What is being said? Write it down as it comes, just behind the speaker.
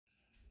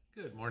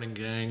Good morning,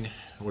 gang.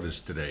 What is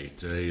today?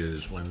 Today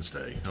is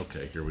Wednesday.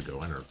 Okay, here we go.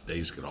 I know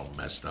days get all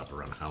messed up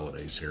around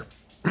holidays here.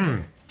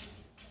 I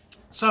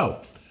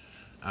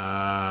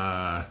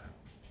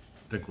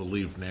think we'll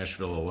leave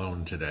Nashville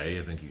alone today.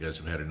 I think you guys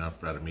have had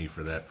enough out of me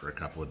for that for a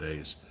couple of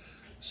days.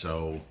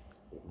 So,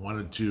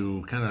 wanted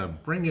to kind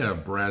of bring you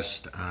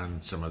abreast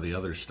on some of the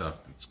other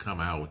stuff that's come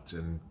out.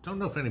 And don't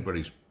know if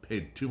anybody's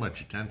paid too much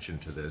attention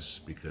to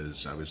this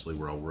because obviously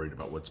we're all worried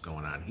about what's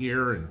going on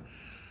here, and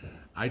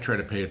I try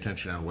to pay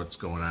attention on what's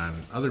going on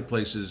in other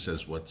places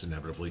as what's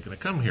inevitably going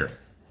to come here.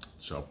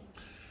 So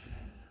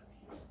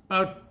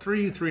about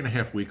three and a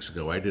half weeks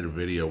ago, I did a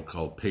video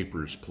called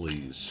Papers,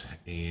 Please,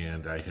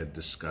 and I had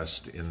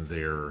discussed in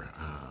there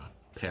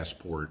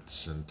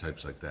passports and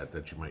types like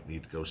that you might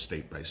need to go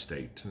state by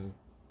state. And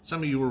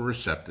some of you were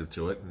receptive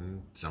to it,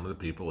 and some of the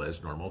people,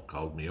 as normal,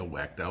 called me a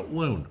whacked out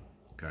loon.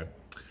 Okay.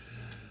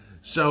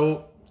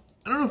 So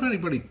I don't know if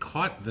anybody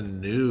caught the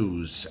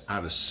news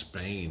out of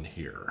Spain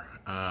here,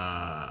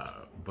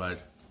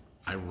 but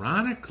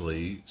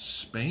ironically,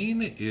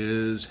 Spain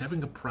is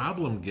having a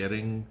problem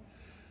getting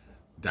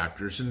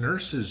doctors and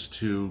nurses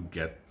to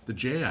get the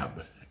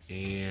jab.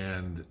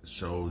 And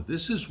so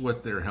this is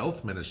what their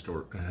health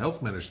minister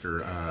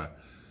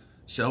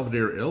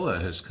Salvador Illa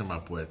has come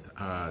up with,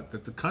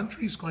 that the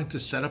country is going to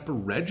set up a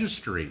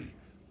registry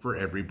for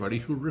everybody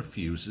who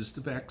refuses the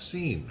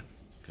vaccine,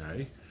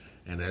 okay?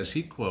 And as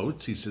he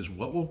quotes, he says,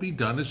 what will be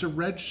done is a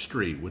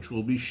registry, which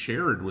will be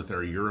shared with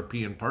our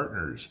European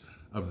partners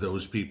of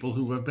those people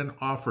who have been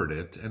offered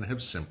it and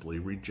have simply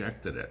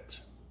rejected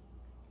it.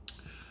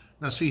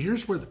 Now, see,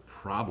 here's where the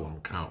problem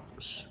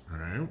comes, all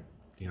right?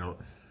 You know,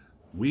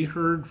 we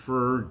heard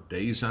for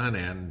days on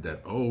end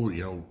that,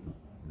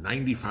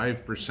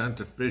 95%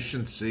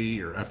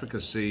 efficiency or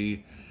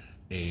efficacy,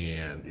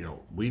 and,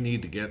 we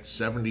need to get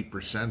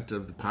 70%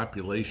 of the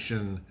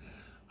population,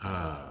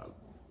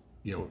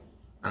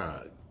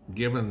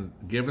 given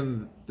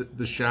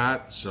the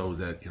shot so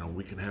that,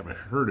 we can have a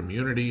herd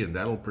immunity and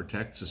that'll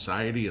protect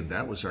society. And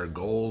that was our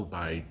goal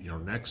by,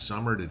 next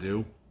summer to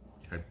do.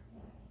 Okay.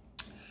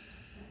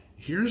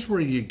 Here's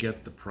where you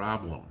get the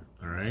problem,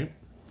 all right?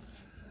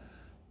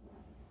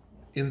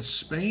 In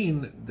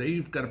Spain,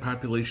 they've got a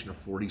population of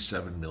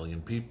 47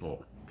 million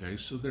people, okay?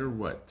 So they're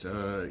what,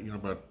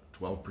 about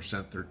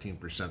 12%,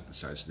 13% the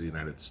size of the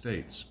United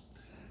States.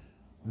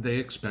 They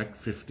expect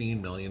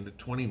 15 million to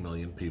 20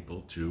 million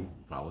people to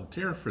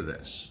volunteer for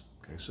this.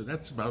 Okay, so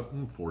that's about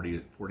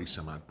 40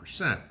 some odd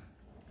percent.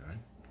 Okay,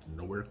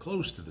 nowhere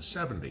close to the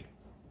 70.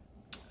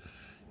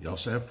 You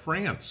also have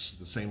France,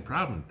 the same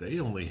problem. They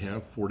only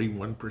have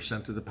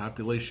 41% of the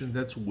population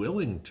that's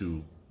willing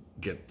to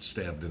get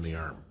stabbed in the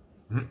arm.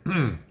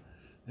 That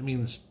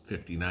means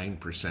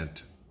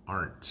 59%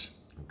 aren't.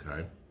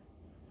 Okay.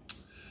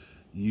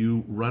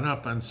 You run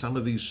up on some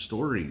of these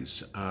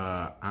stories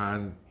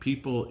on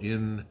people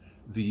in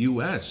the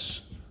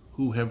U.S.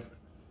 who have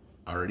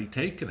already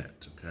taken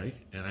it, okay?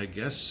 And I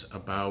guess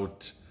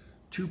about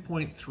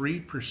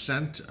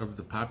 2.3% of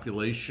the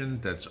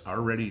population that's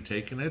already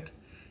taken it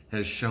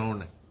has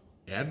shown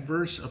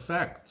adverse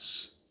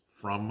effects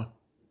from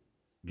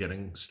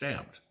getting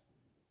stabbed.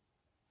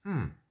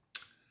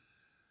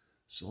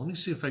 So let me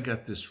see if I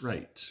got this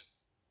right.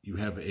 You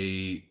have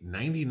a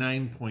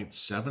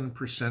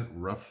 99.7%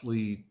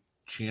 roughly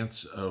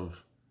chance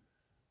of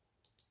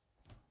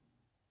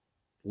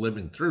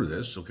living through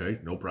this, okay,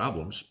 no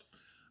problems.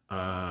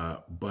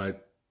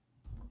 But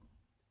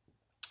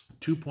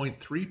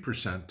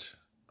 2.3%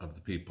 of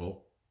the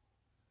people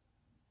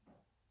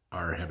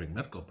are having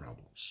medical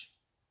problems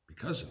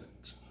because of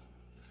it.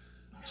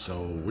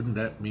 So wouldn't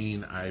that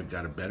mean I've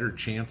got a better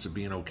chance of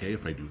being okay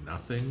if I do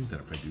nothing than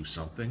if I do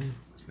something?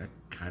 Isn't that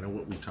kind of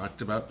what we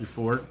talked about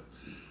before?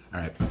 All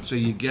right, so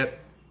you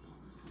get,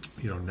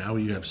 now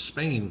you have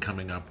Spain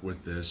coming up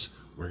with this.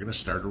 We're going to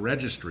start a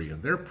registry,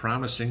 and they're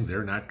promising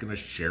they're not going to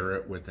share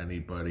it with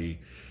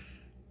anybody.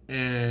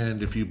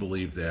 And if you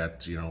believe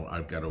that,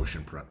 I've got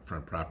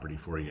oceanfront property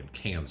for you in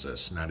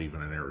Kansas, not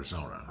even in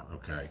Arizona,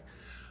 okay?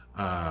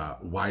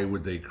 Why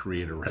would they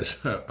create a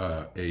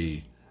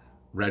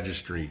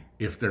registry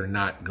if they're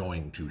not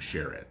going to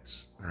share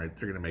it? All right,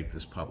 they're going to make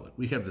this public.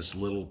 We have this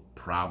little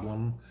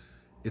problem.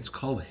 It's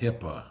called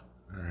HIPAA,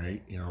 all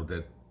right?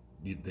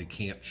 They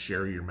can't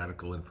share your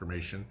medical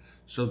information.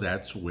 So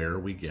that's where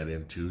we get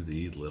into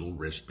the little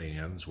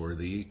wristbands or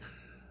the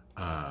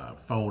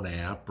phone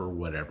app or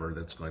whatever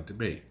that's going to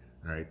be.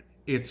 All right.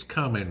 It's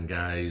coming,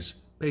 guys.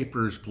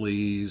 Papers,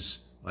 please.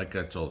 Like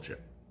I told you.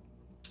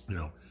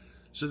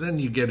 So then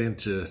you get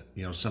into,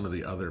 some of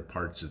the other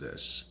parts of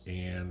this.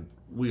 And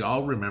we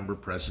all remember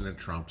President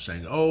Trump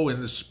saying, in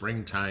the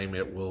springtime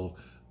it will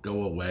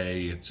go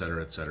away, et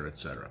cetera, et cetera, et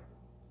cetera.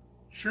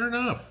 Sure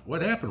enough,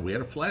 what happened? We had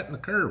to flatten the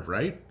curve,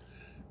 right?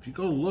 If you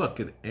go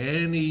look at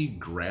any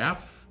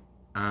graph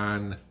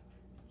on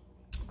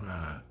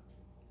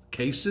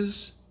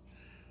cases,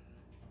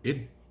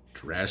 it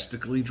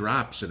drastically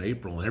drops in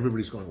April, and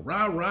everybody's going,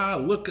 rah, rah,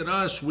 look at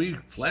us, we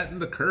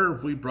flattened the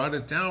curve, we brought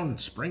it down,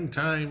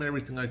 springtime,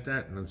 everything like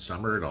that. And then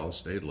summer, it all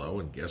stayed low,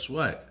 and guess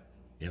what?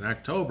 in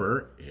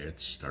October, it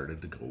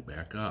started to go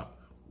back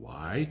up.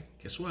 Why?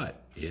 Guess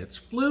what? It's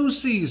flu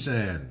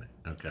season.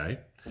 Okay.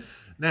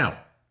 Now,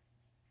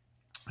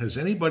 has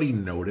anybody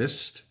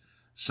noticed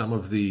some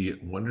of the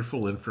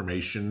wonderful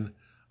information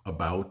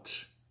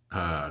about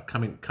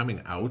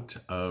coming out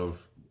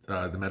of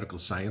the medical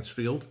science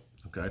field?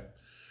 Okay.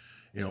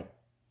 You know,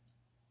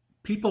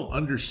 people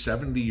under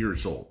 70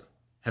 years old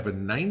have a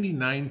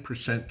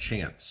 99%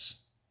 chance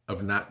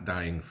of not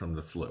dying from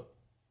the flu,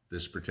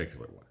 this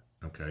particular one,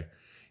 okay?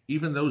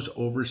 Even those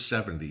over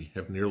 70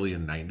 have nearly a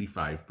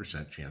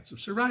 95% chance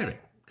of surviving,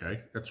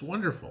 okay? That's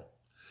wonderful.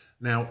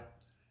 Now,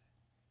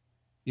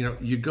 you know,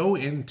 you go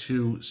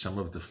into some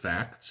of the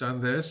facts on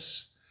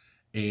this,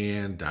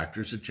 and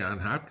doctors at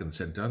Johns Hopkins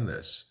had done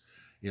this.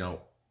 You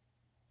know,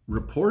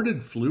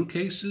 reported flu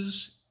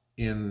cases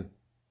in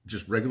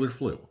just regular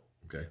flu,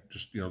 okay?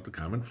 Just, you know, the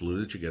common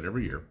flu that you get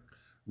every year.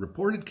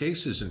 Reported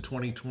cases in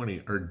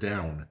 2020 are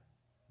down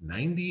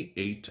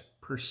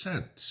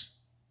 98%,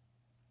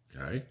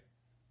 okay,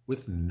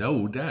 with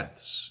no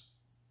deaths.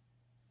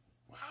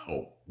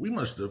 Wow, we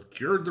must have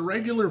cured the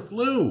regular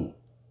flu,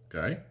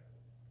 okay?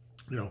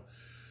 You know,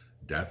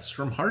 deaths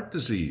from heart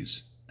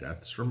disease,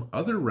 deaths from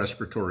other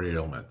respiratory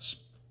ailments,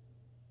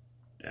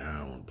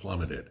 down,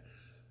 plummeted.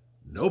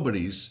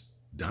 Nobody's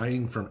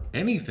dying from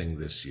anything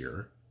this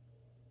year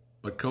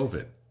but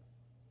COVID.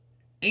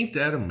 Ain't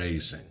that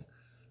amazing?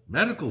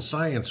 Medical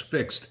science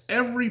fixed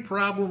every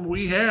problem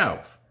we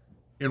have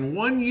in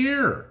 1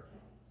 year,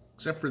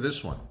 except for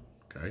this one,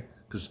 okay?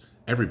 Because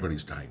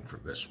everybody's dying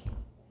from this one.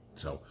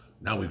 So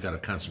now we've got to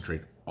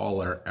concentrate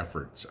all our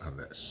efforts on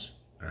this,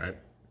 all right?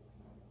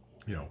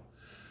 You know,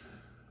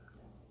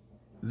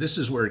 this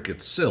is where it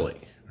gets silly,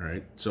 all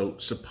right? So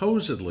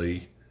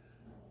supposedly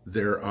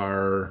there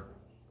are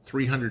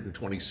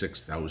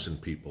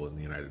 326,000 people in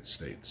the United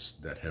States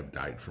that have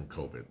died from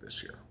COVID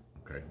this year.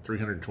 Okay,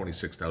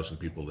 326,000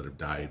 people that have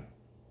died.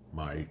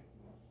 My,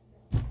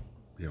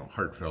 you know,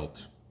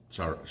 heartfelt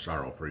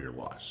sorrow for your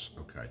loss.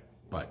 Okay,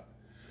 but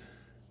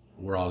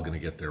we're all going to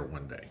get there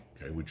one day.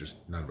 Okay,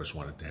 none of us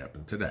want it to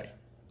happen today.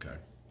 Okay.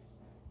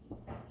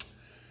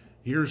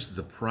 Here's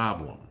the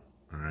problem.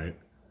 All right,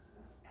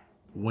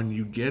 when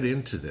you get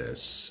into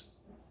this,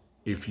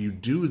 if you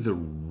do the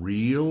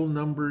real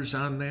numbers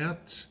on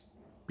that,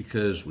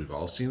 because we've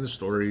all seen the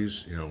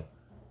stories, you know.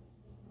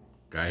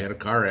 Guy had a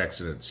car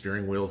accident,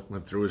 steering wheel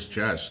went through his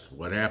chest.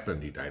 What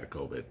happened? He died of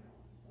COVID.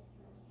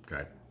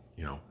 Okay,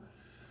 you know.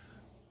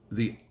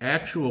 The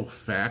actual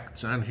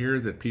facts on here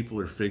that people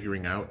are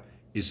figuring out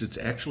is it's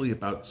actually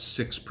about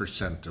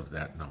 6% of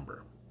that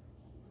number.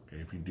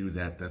 Okay, if you do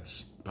that,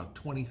 that's about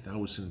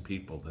 20,000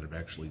 people that have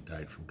actually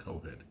died from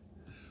COVID.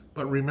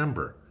 But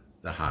remember,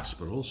 the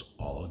hospitals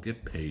all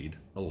get paid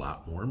a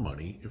lot more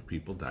money if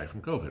people die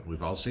from COVID.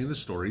 We've all seen the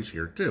stories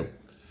here too.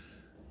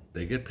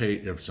 They get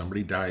paid, if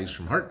somebody dies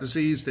from heart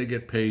disease, they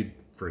get paid,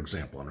 for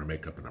example, I'm going to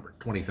make up a number,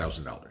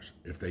 $20,000.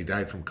 If they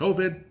died from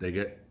COVID, they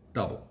get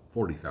double,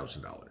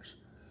 $40,000,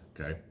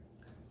 okay?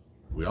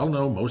 We all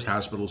know most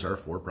hospitals are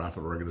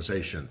for-profit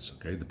organizations,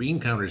 okay? The bean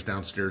counters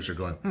downstairs are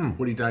going,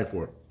 what did he die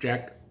for?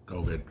 Check,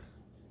 COVID.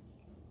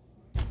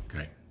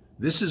 Okay,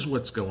 this is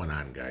what's going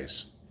on,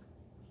 guys.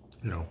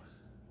 You know,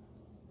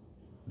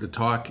 the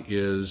talk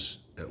is,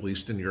 at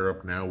least in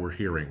Europe now, we're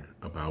hearing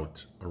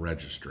about a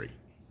registry.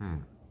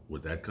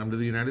 Would that come to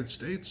the United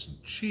States?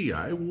 Gee,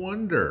 I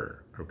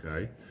wonder,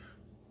 okay?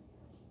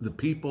 The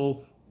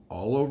people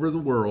all over the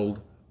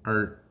world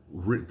are,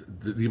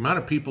 the amount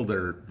of people that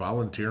are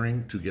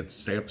volunteering to get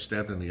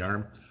stabbed in the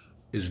arm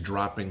is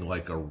dropping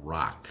like a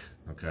rock,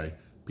 okay?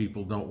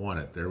 People don't want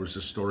it. There was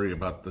a story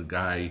about the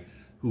guy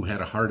who had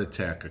a heart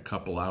attack a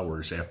couple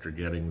hours after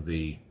getting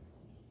the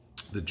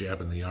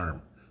jab in the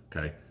arm,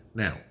 okay?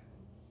 Now,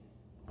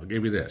 I'll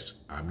give you this.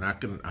 I'm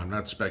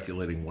not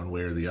speculating one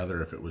way or the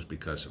other if it was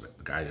because of it.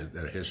 The guy had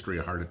a history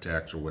of heart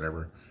attacks or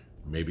whatever.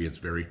 Maybe it's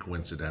very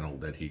coincidental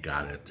that he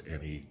got it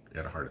and he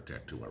had a heart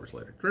attack 2 hours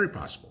later. Very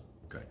possible,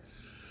 okay?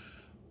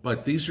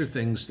 But these are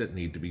things that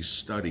need to be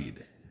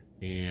studied,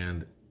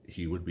 and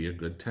he would be a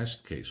good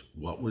test case.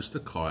 What was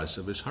the cause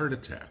of his heart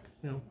attack?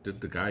 You know,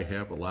 did the guy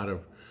have a lot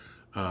of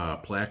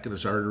plaque in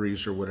his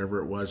arteries or whatever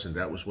it was, and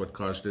that was what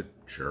caused it?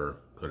 Sure,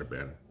 could have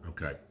been,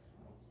 okay.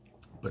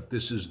 But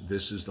this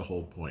is the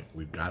whole point.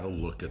 We've got to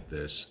look at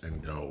this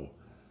and go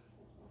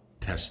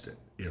test it.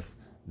 If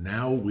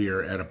now we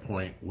are at a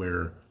point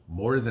where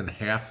more than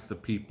half the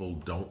people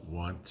don't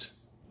want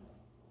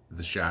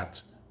the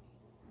shot,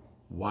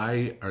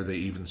 why are they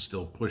even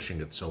still pushing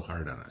it so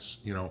hard on us?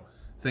 You know,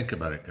 think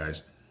about it,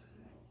 guys.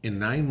 In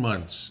 9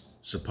 months,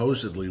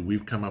 supposedly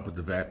we've come up with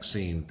a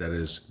vaccine that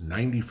is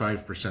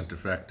 95%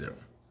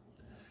 effective.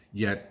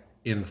 Yet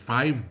in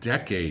 5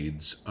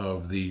 decades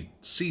of the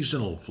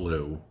seasonal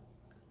flu,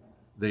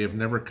 they have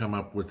never come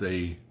up with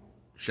a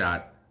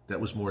shot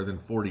that was more than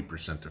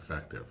 40%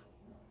 effective.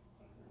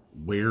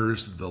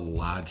 Where's the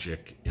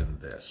logic in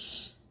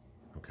this?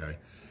 Okay.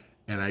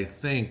 And I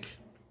think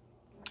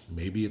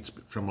maybe it's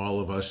from all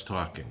of us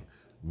talking.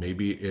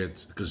 Maybe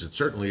it's because it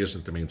certainly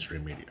isn't the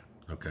mainstream media.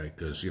 okay?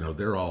 Because, you know,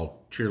 they're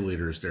all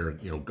cheerleaders. They're,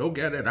 you know, go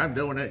get it, I'm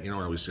doing it. You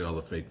know, we see all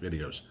the fake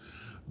videos.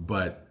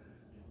 But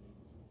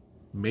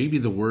maybe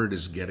the word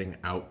is getting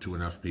out to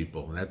enough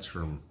people, and that's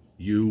from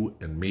you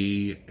and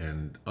me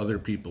and other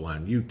people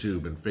on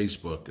YouTube and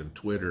Facebook and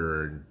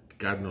Twitter and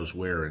God knows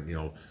where, and, you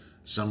know,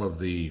 some of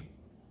the,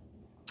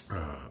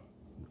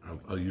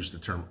 I'll use the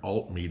term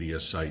alt media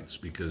sites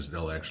because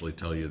they'll actually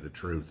tell you the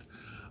truth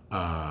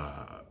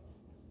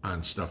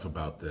on stuff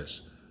about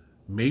this.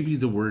 Maybe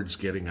the word's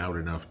getting out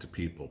enough to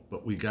people,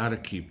 but we got to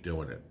keep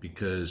doing it,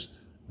 because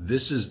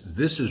this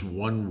is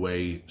one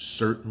way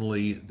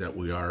certainly that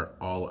we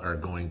all are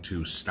going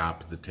to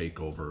stop the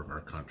takeover of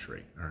our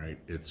country. All right,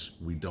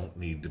 we don't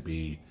need to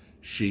be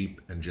sheep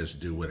and just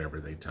do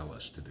whatever they tell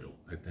us to do.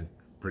 I think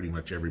pretty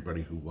much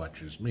everybody who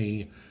watches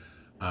me,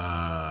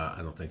 I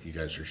don't think you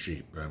guys are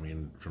sheep. I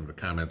mean, from the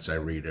comments I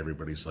read,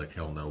 everybody's like,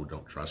 hell no,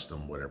 don't trust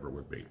them, whatever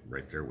would be.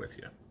 Right there with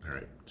you. All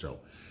right, so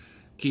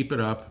keep it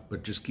up,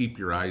 but just keep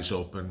your eyes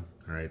open.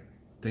 All right,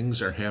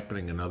 things are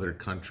happening in other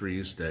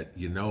countries that,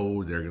 you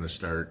know, they're going to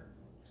start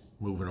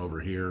moving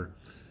over here,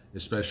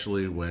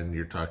 especially when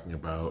you're talking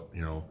about,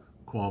 you know,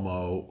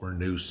 Cuomo or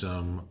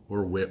Newsom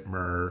or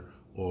Whitmer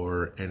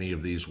or any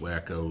of these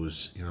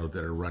wackos, you know,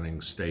 that are running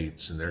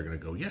states, and they're going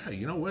to go, yeah,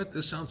 you know what,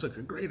 this sounds like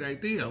a great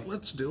idea,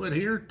 let's do it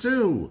here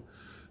too.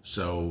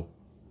 So,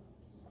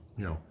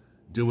 you know,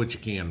 do what you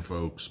can,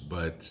 folks,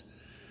 but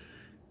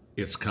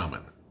it's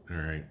coming. All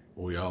right,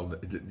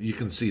 you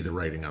can see the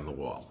writing on the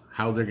wall.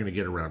 How they're going to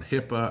get around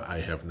HIPAA, I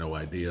have no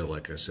idea,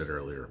 like I said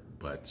earlier,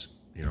 but,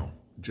 you know,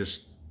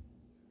 just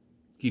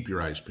keep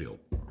your eyes peeled.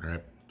 All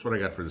right, that's what I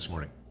got for this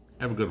morning.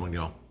 Have a good one,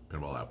 y'all.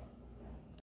 Pinball out.